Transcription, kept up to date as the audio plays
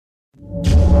Kill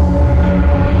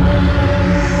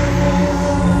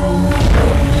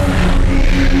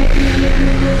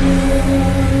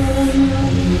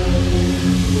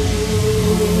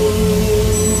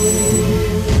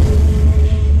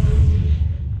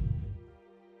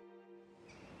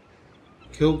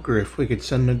Griff, we could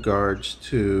send the guards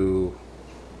to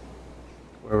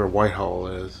wherever Whitehall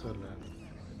is and then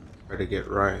try to get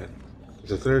Riot.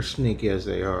 Because if they're as sneaky as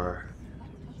they are,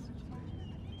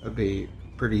 that'd be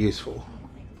pretty useful.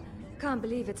 Can't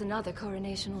believe it's another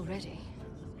coronation already.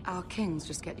 Our kings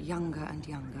just get younger and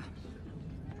younger.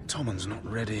 Tommen's not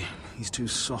ready. He's too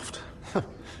soft.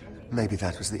 Maybe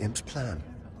that was the imp's plan.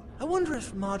 I wonder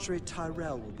if Marjorie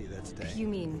Tyrell will be there today. You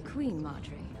mean Queen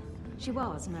Marjorie? She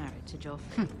was married to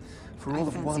Joffrey. For all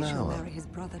of 1 she'll hour. marry his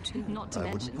brother too. Not to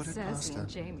I wouldn't mention put it past Cersei her.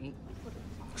 and Jaime.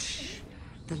 Shh.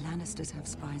 The Lannisters have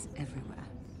spies everywhere.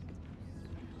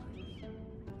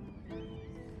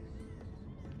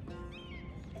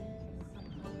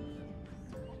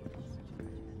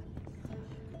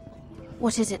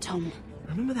 What is it, Tom?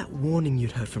 Remember that warning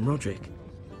you'd heard from Roderick?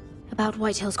 About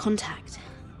Whitehill's contact.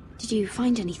 Did you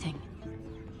find anything?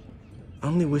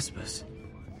 Only whispers.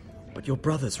 But your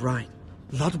brother's right.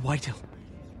 Lord Whitehill.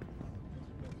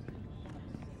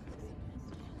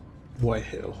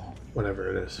 Whitehill,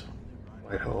 whatever it is.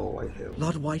 Whitehall, Whitehill.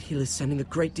 Lord Whitehill is sending a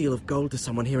great deal of gold to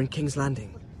someone here in King's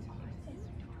Landing.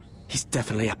 He's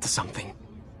definitely up to something.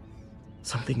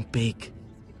 Something big.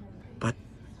 But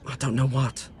I don't know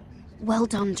what. Well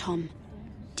done, Tom.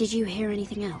 Did you hear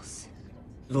anything else?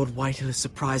 Lord Whitehill is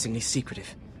surprisingly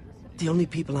secretive. The only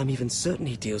people I'm even certain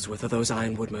he deals with are those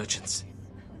ironwood merchants.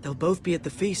 They'll both be at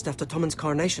the feast after Tommen's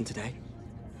coronation today.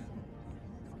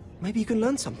 Maybe you can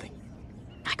learn something.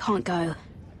 I can't go.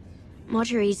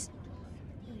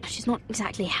 She's not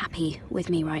exactly happy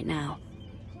with me right now.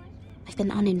 I've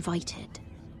been uninvited.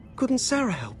 Couldn't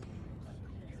Sarah help?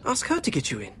 Ask her to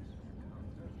get you in.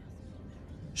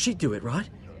 She'd do it, right?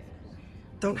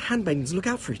 Don't handmaidens look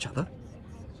out for each other?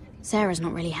 Sarah's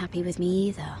not really happy with me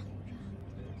either.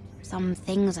 Some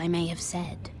things I may have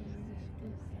said.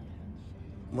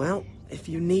 Well, if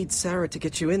you need Sarah to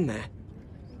get you in there,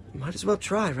 you might as well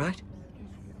try, right?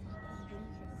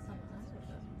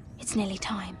 It's nearly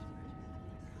time.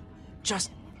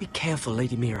 Just be careful,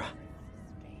 Lady Mira.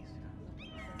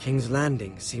 King's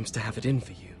Landing seems to have it in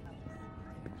for you.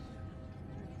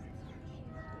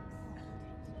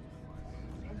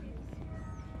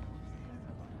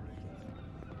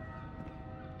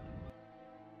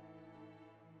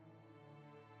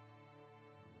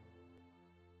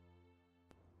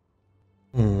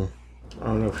 I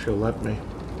don't know if she'll let me.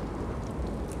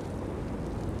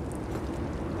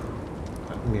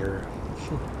 That mirror.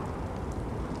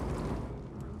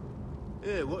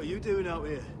 Hey, what are you doing out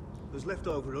here? There's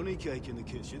leftover honey cake in the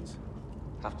kitchens.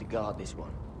 Have to guard this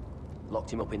one.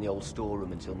 Locked him up in the old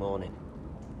storeroom until morning.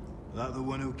 That the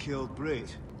one who killed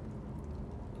Brit?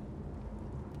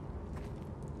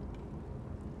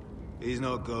 He's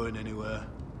not going anywhere.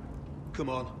 Come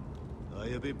on.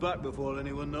 He'll be back before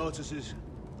anyone notices.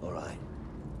 All right.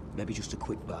 Maybe just a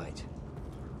quick bite.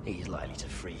 He's likely to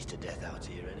freeze to death out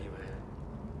here anyway.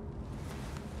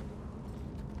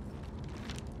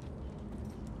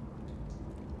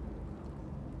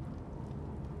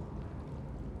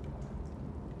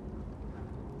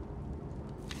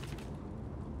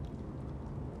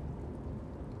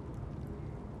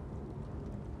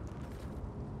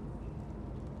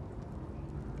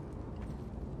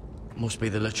 Must be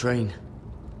the latrine.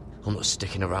 I'm not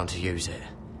sticking around to use it.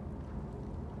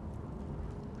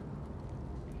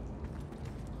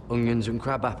 Onions and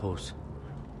crab apples.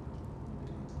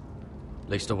 At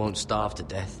least I won't starve to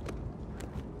death.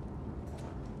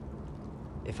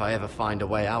 If I ever find a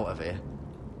way out of here.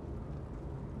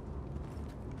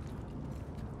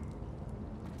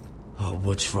 Oh,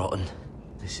 wood's rotten.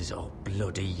 This is all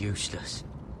bloody useless.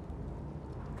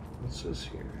 What's this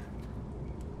here?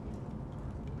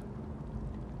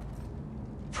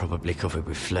 Probably covered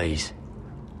with fleas.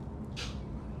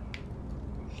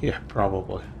 Yeah,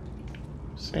 probably.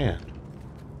 Sand.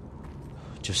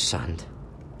 Just sand.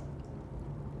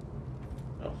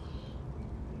 Oh.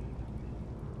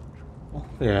 Well,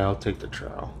 yeah, I'll take the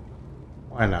trowel.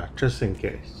 Why not? Just in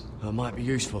case. That might be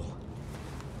useful.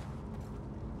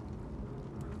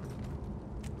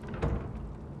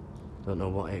 Don't know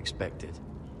what I expected.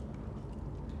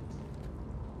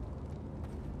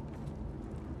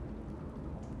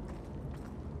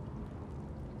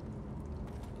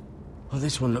 Oh,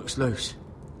 this one looks loose.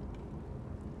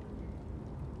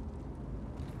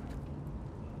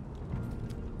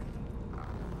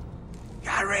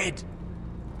 Garrett!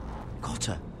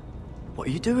 Cotter, what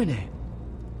are you doing here?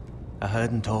 I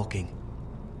heard him talking.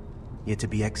 You're to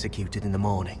be executed in the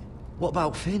morning. What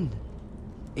about Finn?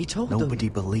 He told them... Nobody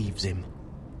believes him.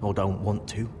 Or don't want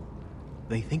to.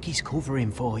 They think he's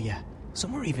covering for you.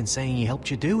 Some are even saying he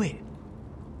helped you do it.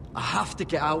 I have to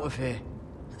get out of here.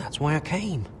 That's why I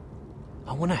came.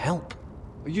 I want to help.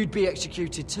 You'd be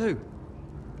executed too.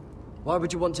 Why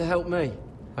would you want to help me?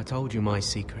 I told you my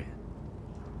secret.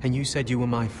 And you said you were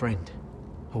my friend.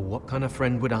 Well, what kind of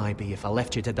friend would I be if I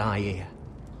left you to die here?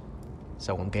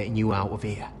 So I'm getting you out of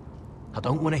here. I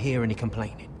don't want to hear any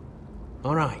complaining.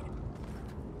 All right?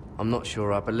 I'm not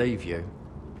sure I believe you.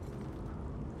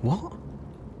 What?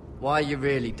 Why are you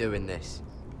really doing this?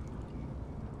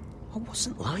 I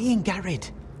wasn't lying,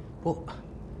 Garrett. But,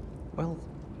 well,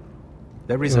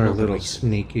 there is You're a another little reason.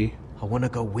 sneaky. I want to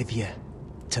go with you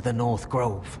to the North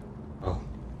Grove. Oh.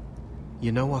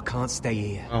 You know I can't stay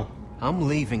here. Oh. I'm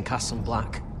leaving Castle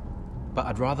Black, but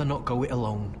I'd rather not go it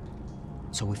alone.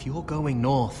 So if you're going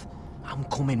north, I'm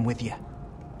coming with you.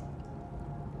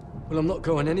 Well, I'm not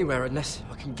going anywhere unless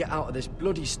I can get out of this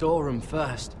bloody storeroom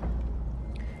first.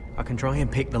 I can try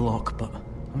and pick the lock, but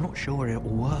I'm not sure it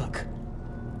will work.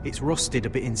 It's rusted a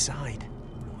bit inside.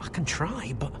 I can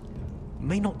try, but it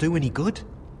may not do any good.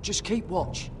 Just keep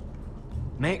watch.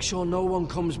 Make sure no one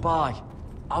comes by.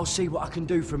 I'll see what I can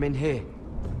do from in here.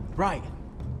 Right.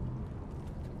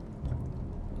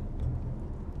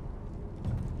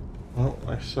 Well,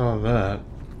 I saw that.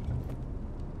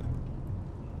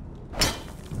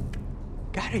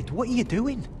 Garrett, what are you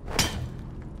doing?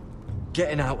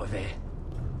 Getting out of here.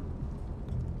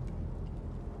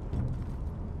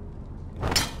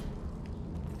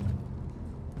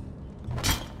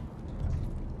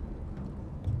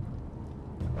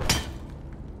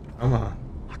 Come on.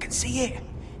 I can see it.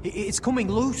 It's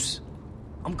coming loose.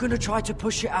 I'm gonna try to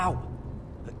push it out.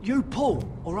 You pull,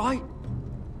 all right?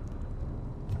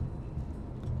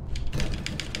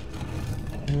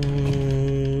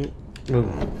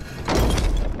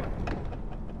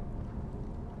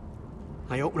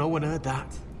 I hope no one heard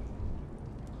that.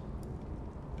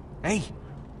 Hey,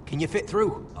 can you fit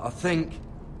through? I think.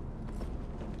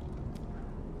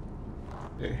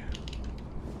 Okay.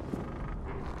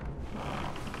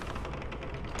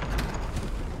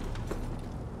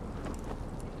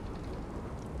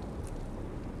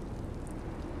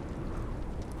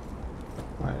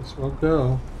 Might as well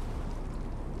go.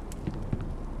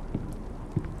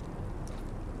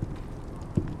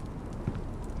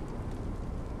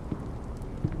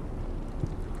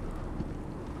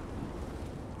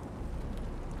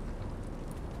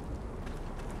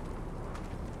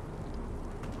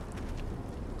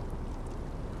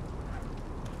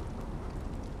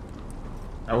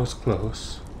 That was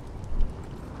close.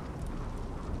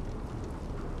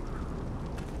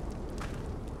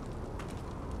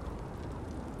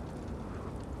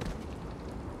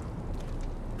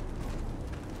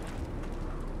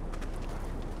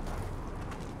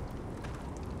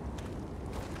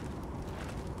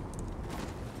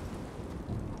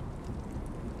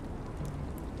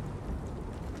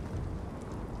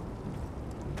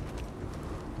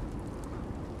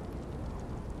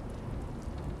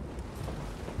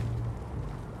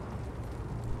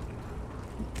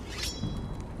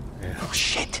 Oh,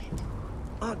 shit!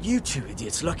 Aren't you two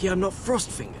idiots lucky I'm not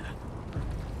Frostfinger?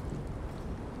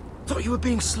 Thought you were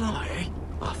being sly, eh?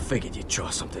 I figured you'd try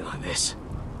something like this.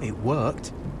 It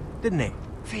worked, didn't it?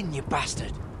 Finn, you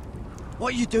bastard.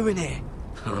 What are you doing here?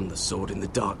 I'm the sword in the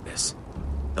darkness.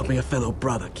 Helping a fellow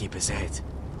brother keep his head.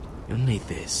 You'll need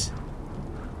this.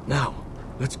 Now,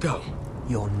 let's go.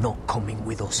 You're not coming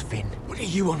with us, Finn. What are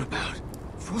you on about?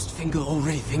 Frostfinger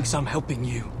already thinks I'm helping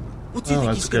you. What do you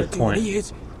think that's he's a gonna good do when point. he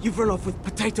hears you've run off with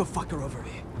Potato Fucker over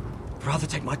here? I'd rather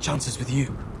take my chances with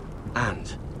you.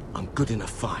 And I'm good in a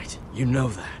fight. You know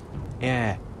that.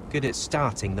 Yeah, good at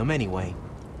starting them anyway.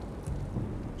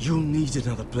 You'll need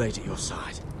another blade at your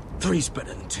side. 3's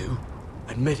better than 2.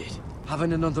 Admit it.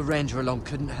 Having another ranger along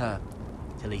couldn't hurt.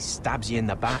 Till he stabs you in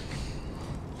the back.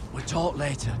 We'll talk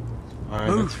later. Fine,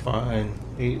 Move. it's fine.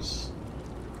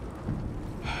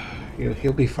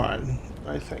 He'll be fine,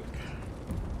 I think.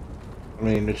 I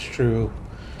mean, it's true.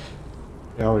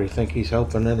 I already think he's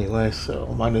helping anyway, so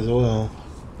might as well.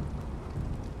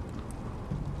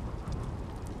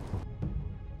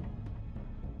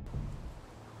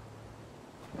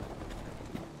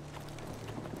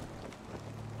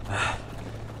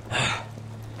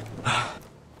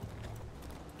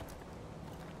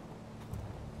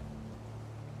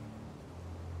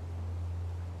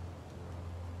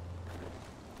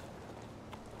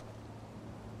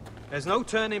 There's no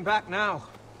turning back now.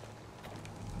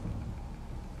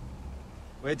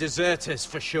 We're deserters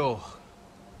for sure.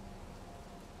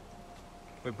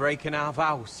 We're breaking our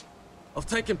vows. I've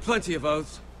taken plenty of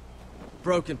oaths.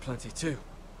 Broken plenty, too.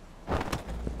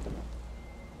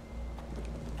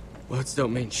 Words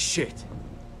don't mean shit.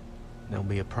 There'll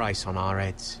be a price on our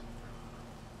heads.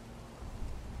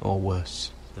 Or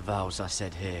worse. The vows I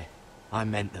said here, I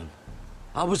meant them.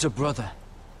 I was a brother.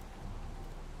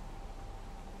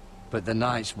 But the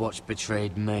Night's Watch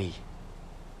betrayed me.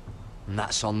 And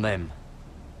that's on them.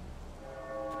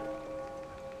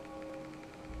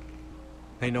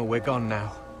 They know we're gone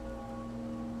now.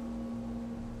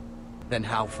 Then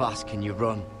how fast can you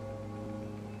run?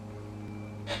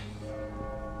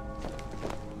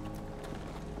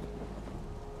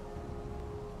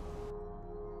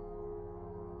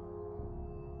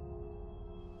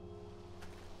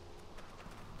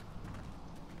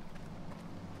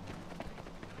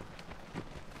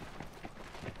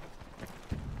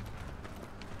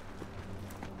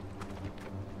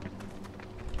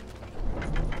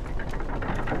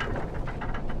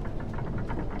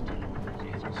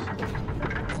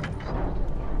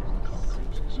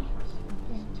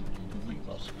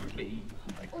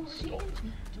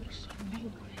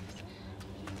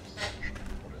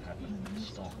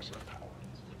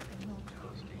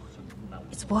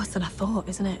 It's worse than I thought,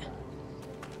 isn't it?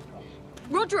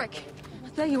 Roderick!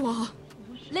 There you are.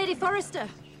 Lady Forrester!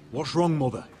 What's wrong,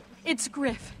 Mother? It's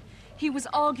Griff. He was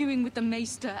arguing with the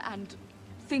Maester and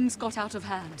things got out of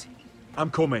hand. I'm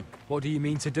coming. What do you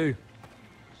mean to do?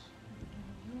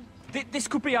 This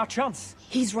could be our chance.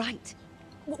 He's right.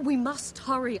 We must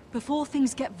hurry before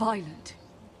things get violent.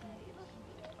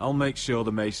 I'll make sure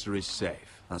the Maester is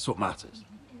safe. That's what matters.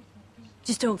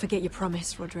 Just don't forget your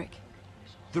promise, Roderick.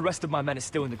 The rest of my men are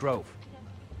still in the grove.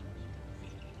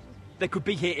 They could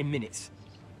be here in minutes.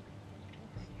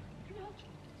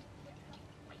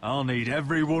 I'll need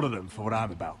every one of them for what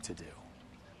I'm about to do.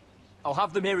 I'll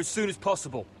have them here as soon as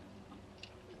possible.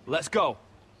 Let's go.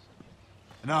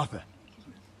 And Arthur.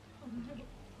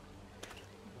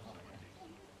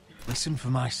 Listen for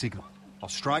my signal. I'll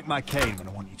strike my cane when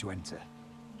I want you to enter.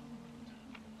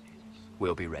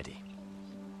 We'll be ready.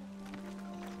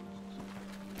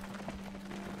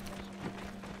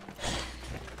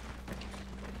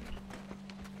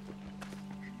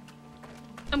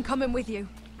 I'm coming with you.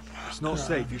 It's not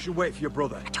safe. You should wait for your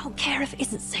brother. I don't care if it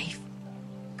isn't safe.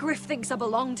 Griff thinks I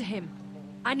belong to him.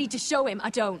 I need to show him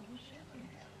I don't.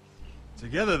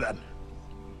 Together, then.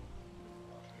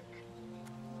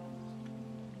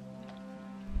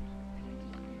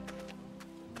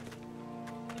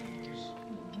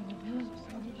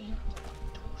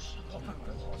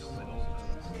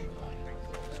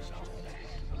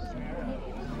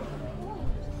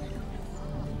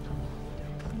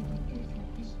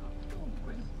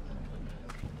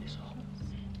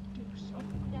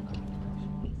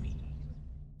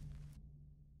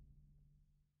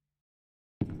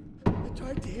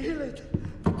 Tried to heal it,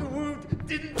 but the wound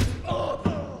didn't.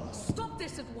 Stop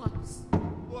this at once.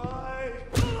 Why?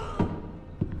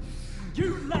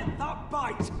 You let that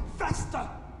bite fester!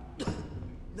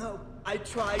 No, I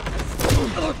tried.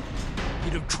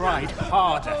 You'd have tried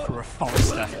harder for a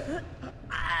Forrester.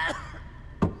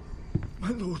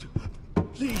 My lord,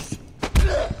 please.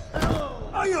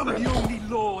 I am the only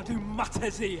lord who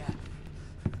matters here.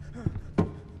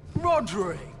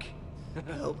 Roderick!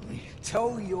 Help me.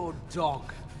 Tell your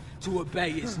dog to obey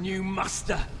his new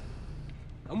master.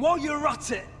 And while you're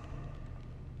at it...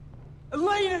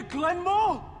 Elena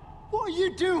Glenmore? What are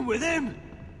you doing with him?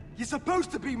 You're supposed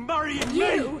to be marrying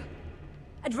You? me!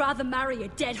 I'd rather marry a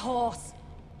dead horse.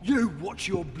 You watch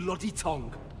your bloody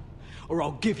tongue, or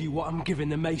I'll give you what I'm giving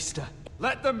the Maester.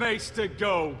 Let the Maester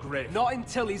go, Griff. Not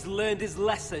until he's learned his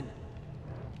lesson.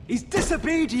 He's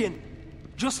disobedient,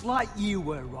 just like you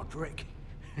were, Roderick.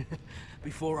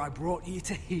 Before I brought you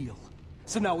to heel.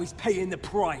 So now he's paying the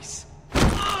price.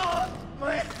 Oh,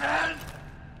 my hand!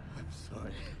 I'm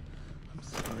sorry. I'm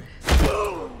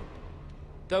sorry.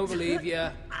 Don't believe you.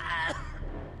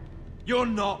 You're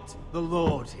not the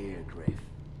Lord here, Griff.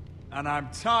 And I'm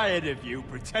tired of you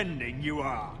pretending you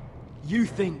are. You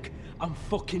think I'm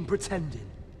fucking pretending?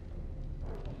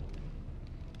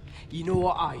 You know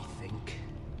what I think?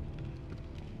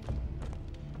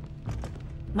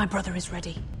 My brother is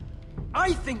ready.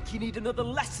 I think you need another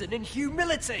lesson in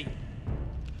humility.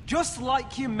 Just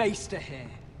like your Maester here.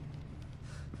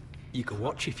 You can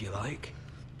watch if you like.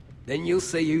 Then you'll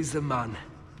see who's the man,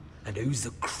 and who's the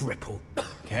cripple.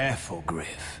 Careful,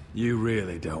 Griff. You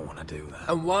really don't want to do that.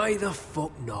 And why the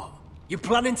fuck not? You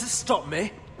planning to stop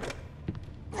me?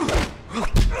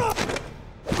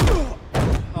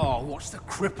 Oh, what's the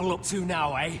cripple up to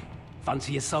now, eh?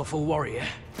 Fancy yourself a warrior?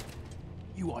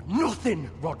 You are nothing,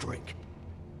 Roderick.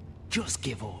 just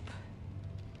give up.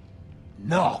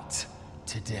 Not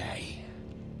today.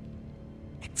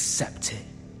 Accept it.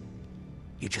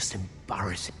 You're just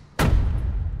embarrassing.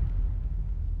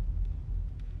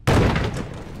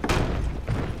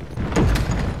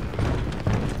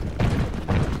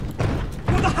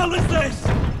 What the hell is this?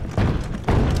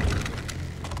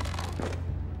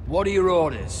 What are your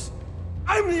orders?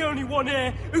 I'm the only one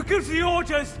here who gives the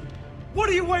orders. What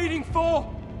are you waiting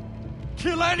for?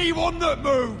 Kill anyone that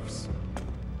moves!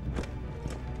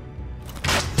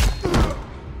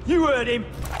 You heard him!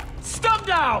 Stand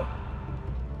down!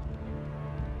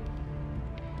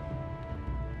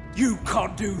 You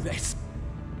can't do this!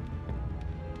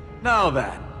 Now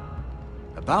then,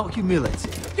 about humility.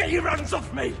 Get your hands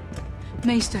off me!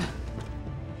 Maester,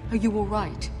 are you all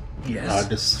right? Yes.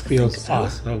 This feels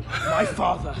awesome. My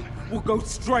father will go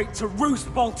straight to Roose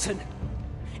Bolton.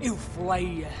 He'll flay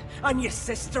you, and your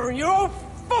sister, and your whole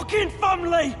fucking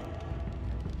family!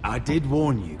 I did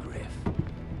warn you, Griff.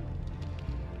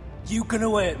 You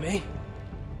gonna hurt me?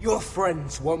 Your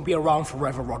friends won't be around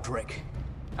forever, Roderick.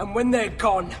 And when they're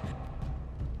gone...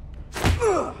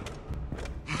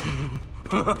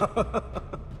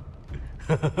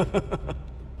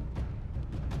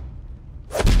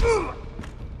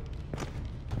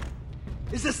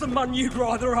 Is this the man you'd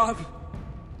rather have?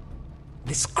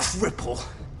 This cripple.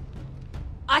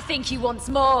 I think he wants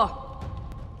more.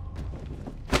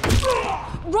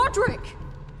 Roderick!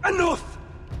 Enough!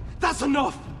 That's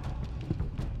enough!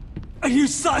 Are you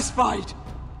satisfied?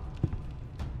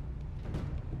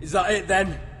 Is that it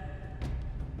then?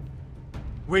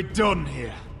 We're done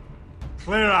here.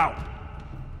 Clear out.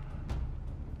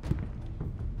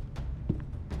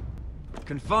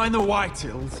 Confine the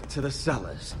Whitehills to the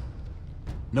cellars.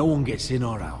 No one gets in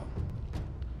or out.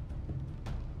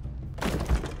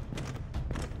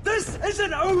 This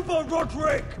isn't over,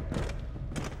 Roderick!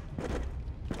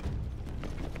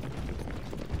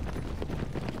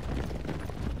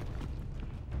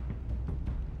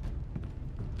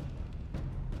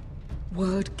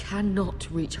 Word cannot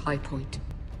reach High Point.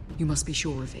 You must be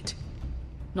sure of it.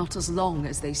 Not as long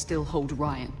as they still hold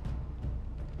Ryan.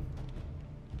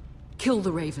 Kill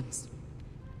the Ravens.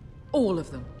 All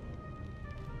of them.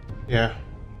 Yeah,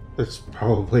 that's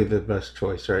probably the best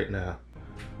choice right now.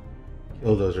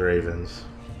 Kill those ravens.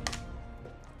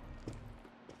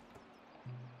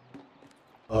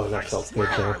 Oh, that felt good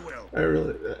there.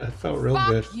 I felt real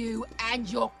good. Fuck you and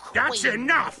your queen. That's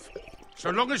enough!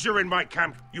 So long as you're in my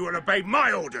camp, you will obey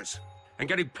my orders. And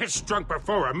getting pissed drunk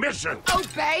before a mission.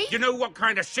 Obey? You know what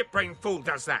kind of shit-brained fool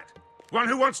does that? One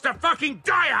who wants to fucking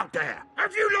die out there!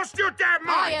 Have you lost your damn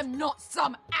mind? I am not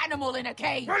some animal in a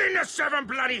cage. What in the seven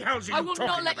bloody hells are you I will talking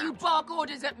not let about? you bark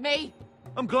orders at me.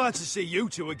 I'm glad to see you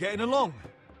two are getting along.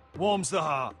 Warms the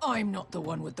heart. I'm not the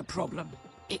one with the problem.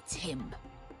 It's him.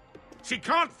 She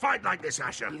can't fight like this,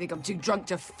 Asher. You think I'm too drunk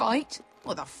to fight?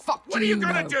 What the fuck What do are you know?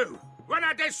 gonna do? Run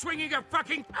out there swinging a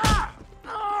fucking... Ah!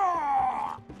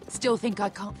 Ah! Still think I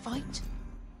can't fight?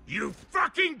 You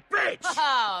fucking bitch!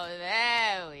 Oh,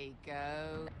 there we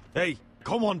go. Hey,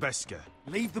 come on, Beska.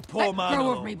 Leave the poor Let man go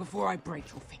alone. of me before I break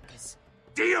your fingers.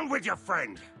 Deal with your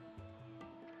friend.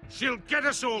 She'll get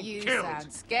us all You killed.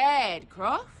 sound scared,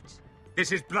 Croft.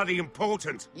 This is bloody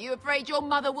important. You afraid your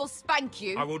mother will spank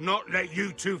you? I will not let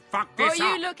you two fuck Or this are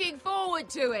you up. looking forward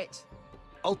to it?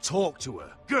 I'll talk to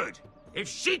her. Good. If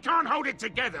she can't hold it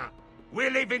together,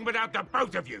 we're leaving without the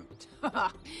both of you.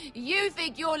 You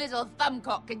think your little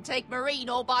thumbcock can take Marine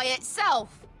all by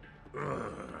itself?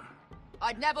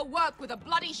 I'd never work with a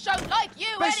bloody show like you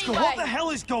Beska, anyway! what the hell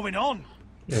is going on?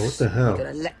 Yeah, what the hell?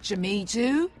 Gonna lecture me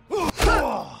too?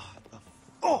 Oh, the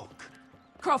fuck?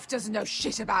 Croft doesn't know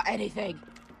shit about anything.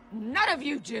 None of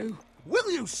you do.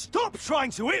 Will you stop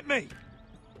trying to hit me?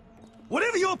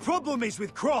 Whatever your problem is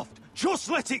with Croft, just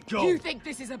let it go. You think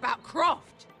this is about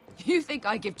Croft? You think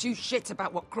I give two shits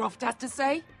about what Croft has to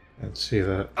say? Let's see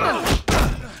that.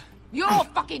 Your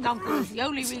fucking uncle's the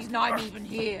only reason I'm even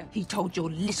here. He told your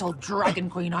little dragon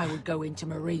queen I would go into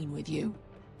Marine with you.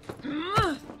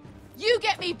 You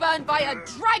get me burned by a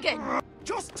dragon!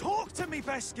 Just talk to me,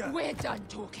 Beska! We're done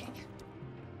talking.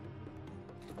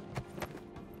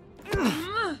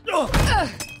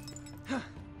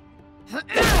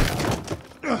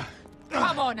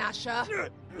 Come on, Asher.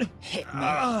 Hit me.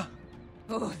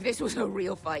 Oh, if this was a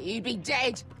real fight, you'd be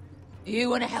dead. You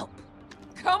want to help?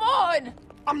 Come on!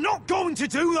 I'm not going to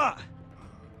do that!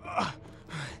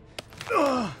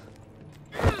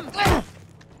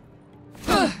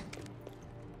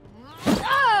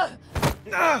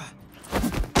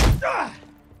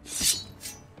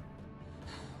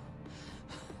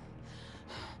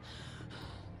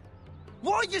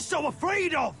 What are you so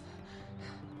afraid of?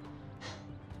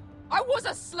 I was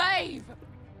a slave!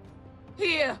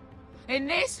 Here, in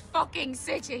this fucking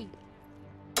city.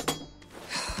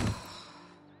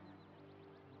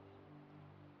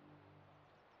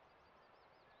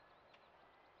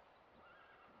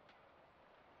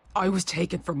 I was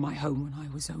taken from my home when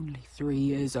I was only 3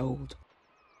 years old.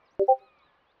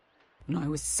 When I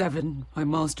was 7, my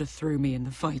master threw me in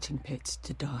the fighting pits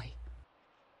to die.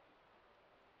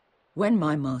 When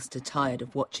my master tired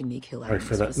of watching me kill Sorry animals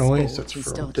for that for noise. sport,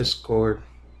 That's from Discord.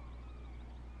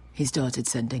 He started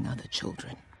sending other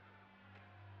children.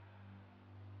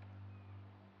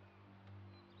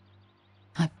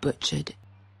 I butchered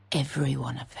every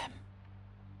one of them.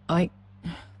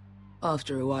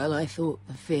 After a while, I thought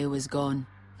the fear was gone.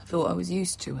 I thought I was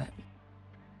used to it.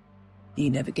 You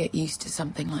never get used to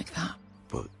something like that.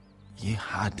 But you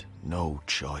had no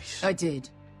choice. I did.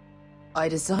 I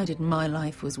decided my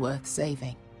life was worth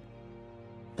saving.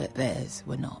 But theirs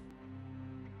were not.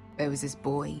 There was this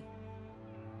boy.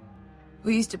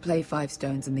 We used to play 5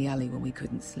 stones in the alley when we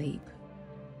couldn't sleep.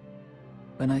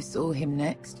 When I saw him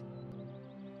next,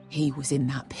 he was in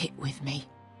that pit with me.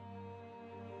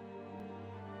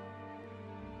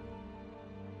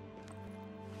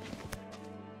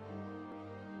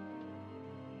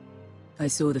 I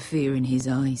saw the fear in his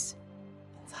eyes.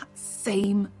 That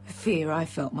same fear I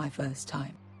felt my first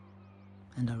time.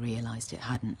 And I realized it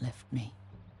hadn't left me.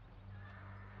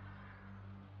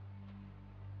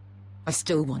 I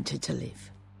still wanted to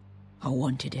live. I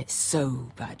wanted it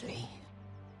so badly.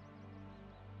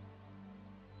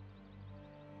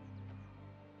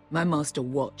 My master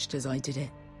watched as I did it,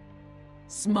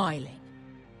 smiling.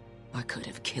 I could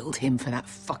have killed him for that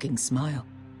fucking smile.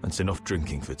 That's enough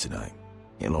drinking for tonight.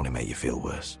 It'll only make you feel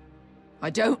worse.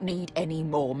 I don't need any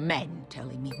more men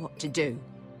telling me what to do.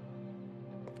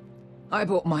 I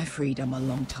bought my freedom a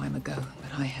long time ago,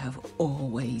 but I have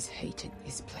always hated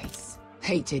this place.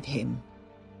 Hated him.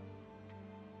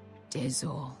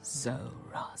 Dezor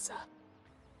Zoraza.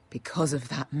 Because of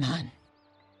that man.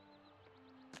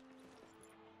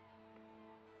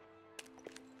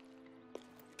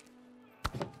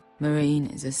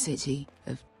 Marine is a city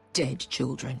of dead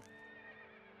children.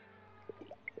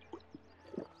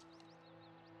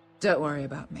 Don't worry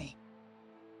about me.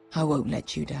 I won't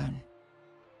let you down.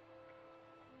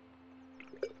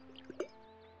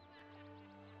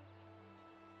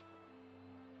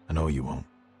 I know you won't.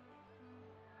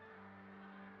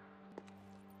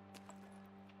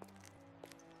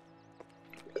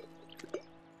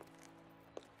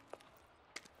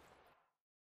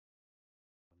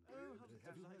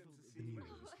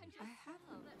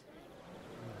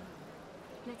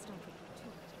 Let's not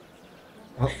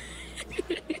Oh.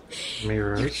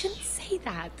 Mirrors. You shouldn't say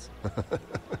that.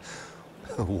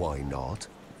 Why not?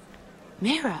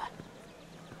 Mira,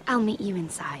 I'll meet you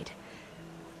inside.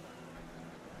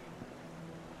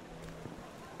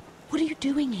 What are you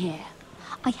doing here?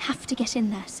 I have to get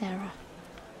in there, Sarah.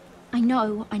 I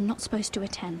know I'm not supposed to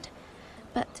attend,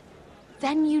 but...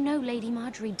 Then you know Lady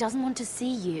Marjorie doesn't want to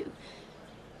see you.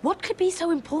 What could be so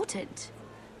important?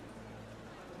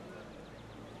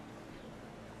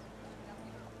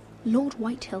 Lord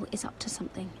Whitehill is up to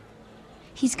something.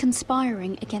 He's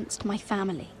conspiring against my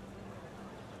family.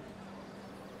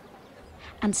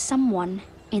 And someone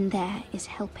in there is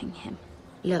helping him.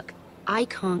 Look, I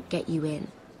can't get you in.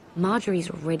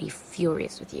 Marjorie's already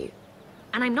furious with you.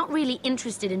 And I'm not really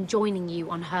interested in joining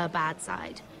you on her bad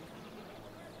side.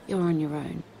 You're on your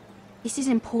own. This is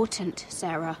important,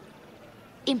 Sarah.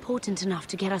 Important enough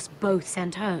to get us both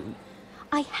sent home.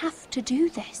 I have to do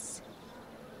this.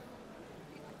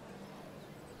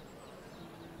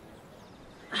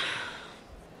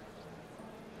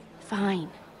 Fine.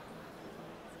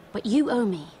 But you owe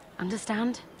me,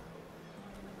 understand?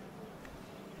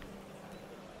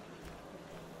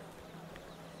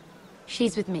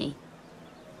 She's with me.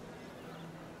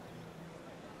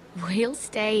 We'll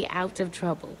stay out of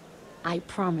trouble. I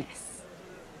promise.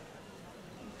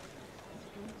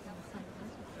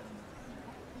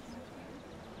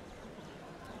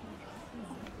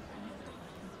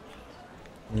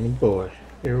 Oh boy,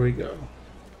 here we go.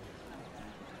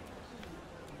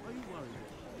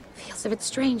 Feels a bit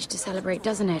strange to celebrate,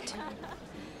 doesn't it?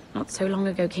 Not so long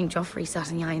ago, King Joffrey sat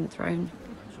on the Iron Throne.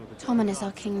 Tommen is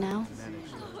our king now.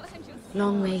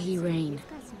 Long may he reign.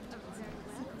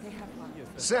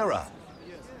 Sarah!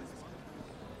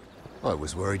 I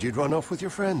was worried you'd run off with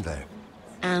your friend there.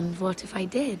 And what if I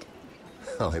did?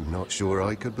 I'm not sure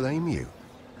I could blame you.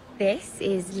 This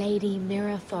is Lady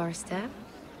Mira Forrester.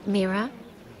 Mira,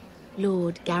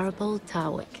 Lord Garibald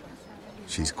Tarwick.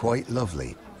 She's quite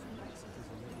lovely.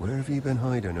 Where have you been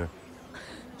hiding her?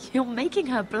 You're making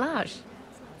her blush.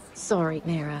 Sorry,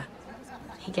 Mira.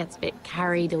 He gets a bit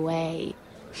carried away.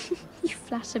 You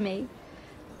flatter me.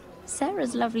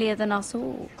 Sarah's lovelier than us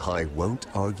all. I won't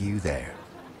argue there.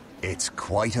 It's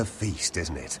quite a feast,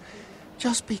 isn't it?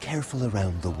 Just be careful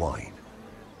around the wine.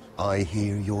 I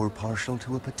hear you're partial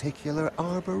to a particular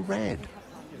Arbor Red.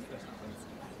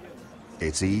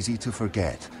 It's easy to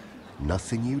forget.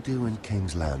 Nothing you do in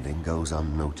King's Landing goes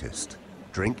unnoticed.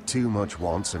 Drink too much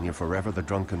once and you're forever the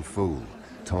drunken fool.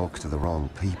 Talk to the wrong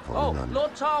people and...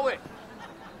 Lord Tarwick!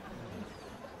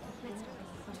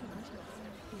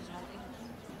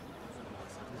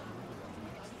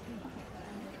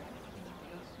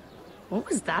 What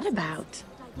was that about?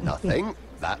 Nothing.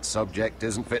 That subject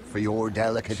isn't fit for your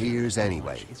delicate ears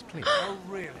anyway.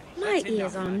 My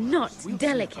ears are not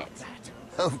delicate.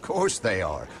 Of course they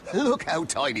are. Look how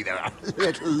tiny they are.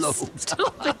 Little lobes.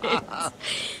 Stop it.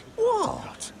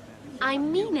 What? I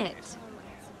mean it.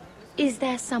 Is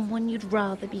there someone you'd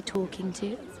rather be talking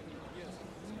to?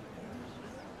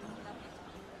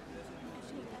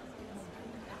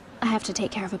 I have to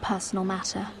take care of a personal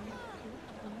matter.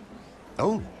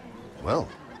 Oh, well,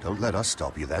 don't let us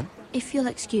stop you then. If you'll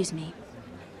excuse me.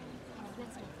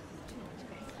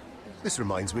 This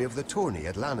reminds me of the tourney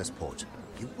at Lannisport.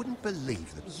 You wouldn't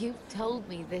believe the... You told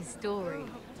me this story.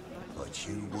 But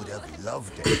you would have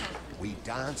loved it. We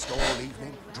danced all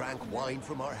evening, drank wine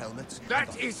from our helmets.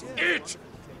 That is it!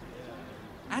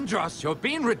 Andros, you're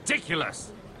being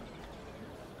ridiculous!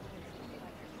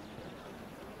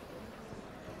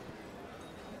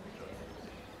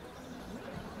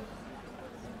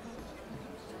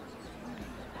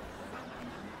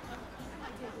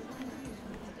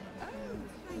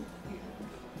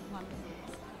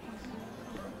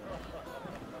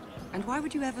 And why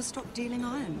would you ever stop dealing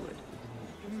ironwood?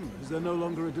 Is there no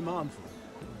longer a demand for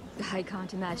it? I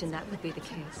can't imagine that would be the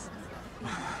case.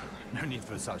 No need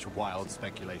for such wild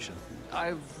speculation.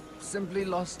 I've simply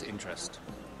lost interest.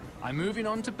 I'm moving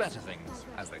on to better things,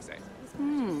 as they say.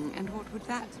 And what would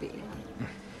that be?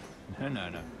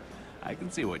 No. I can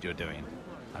see what you're doing.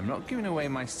 I'm not giving away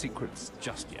my secrets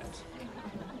just yet.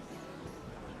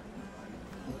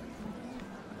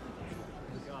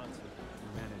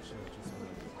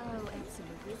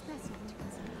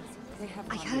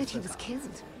 I heard he was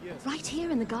killed. Right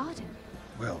here in the garden.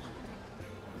 Well...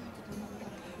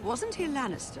 Wasn't he a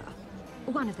Lannister?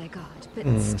 One of their guard, but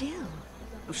still.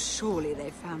 Oh, surely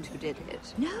they found who did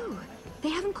it. No, they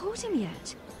haven't caught him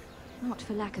yet. Not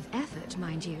for lack of effort,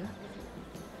 mind you.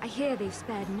 I hear they've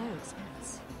spared no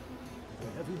expense.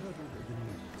 Have you heard of the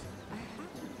news? I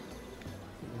haven't.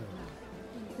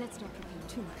 Let's not repeat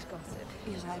too much gossip.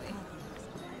 Yes, I can't.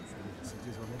 Yes, it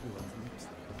is on everyone's lips.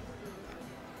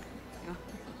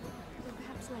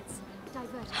 Perhaps let's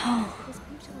divert Oh,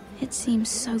 it seems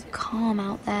so calm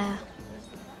out there.